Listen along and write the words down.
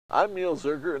I'm Neil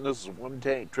Zerker, and this is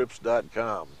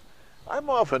OneTankTrips.com. I'm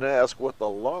often asked what the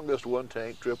longest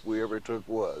one-tank trip we ever took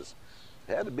was.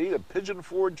 It had to be to Pigeon,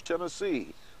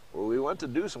 Tennessee, where we went to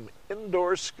do some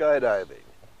indoor skydiving.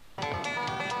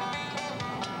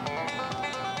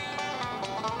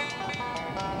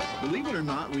 Believe it or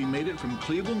not, we made it from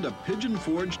Cleveland to Pigeon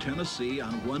Forge, Tennessee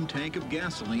on one tank of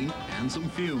gasoline and some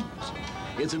fumes.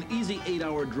 It's an easy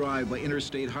 8-hour drive by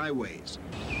interstate highways.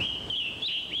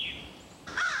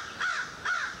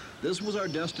 This was our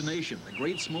destination, the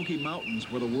Great Smoky Mountains,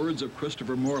 where the words of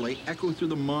Christopher Morley echo through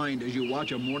the mind as you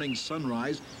watch a morning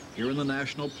sunrise here in the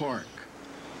national park.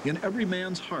 In every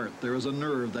man's heart, there is a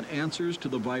nerve that answers to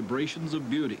the vibrations of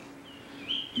beauty.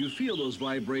 You feel those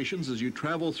vibrations as you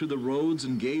travel through the roads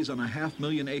and gaze on a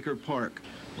 500,000-acre park,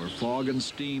 where fog and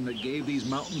steam that gave these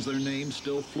mountains their name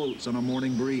still floats on a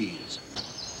morning breeze.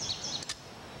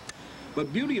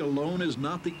 But beauty alone is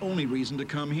not the only reason to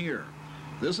come here.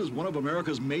 This is one of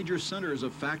America's major centers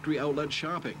of factory outlet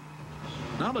shopping.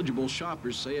 Knowledgeable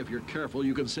shoppers say if you're careful,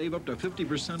 you can save up to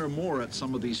 50% or more at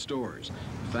some of these stores.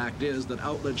 The fact is that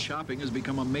outlet shopping has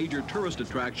become a major tourist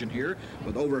attraction here,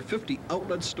 with over 50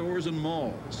 outlet stores and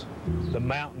malls. The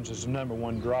mountains is the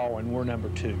 #1 draw, and we're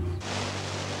 #2.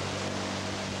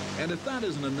 And if that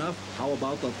isn't enough, how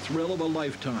about the thrill of a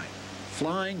lifetime?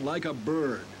 Flying like a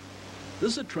bird.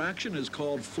 This attraction is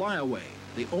called Flyaway,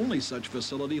 the only such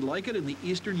facility like it in the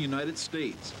eastern United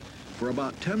States. For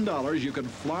about $10, you can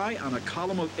fly on a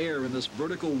column of air in this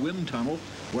vertical wind tunnel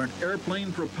where an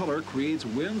airplane propeller creates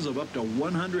winds of up to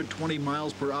 120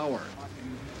 miles per hour.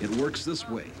 It works this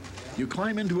way. You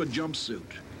climb into a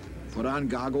jumpsuit, put on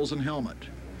goggles and helmet,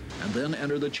 and then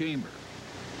enter the chamber.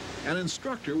 An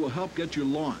instructor will help get you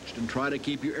launched and try to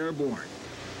keep you airborne.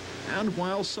 And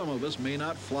while some of us may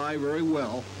not fly very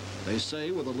well, they say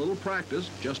with a little practice,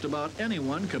 just about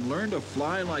anyone can learn to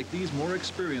fly like these more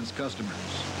experienced customers.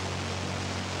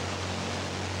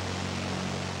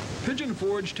 Pigeon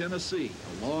Forge, Tennessee,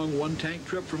 a long one-tank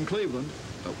trip from Cleveland,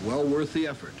 but well worth the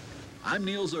effort. I'm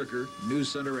Neil Zerker,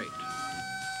 News Center 8.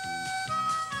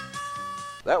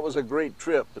 That was a great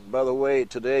trip, and by the way,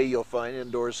 today you'll find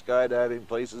indoor skydiving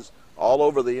places all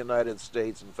over the United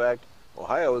States. In fact,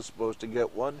 Ohio is supposed to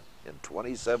get one in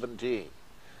 2017.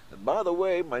 And by the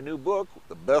way, my new book,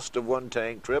 The Best of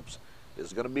One-Tank Trips,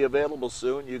 is going to be available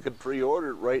soon. You can pre-order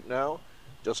it right now.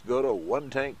 Just go to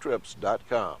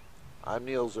OneTankTrips.com. I'm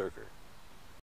Neil Zerker.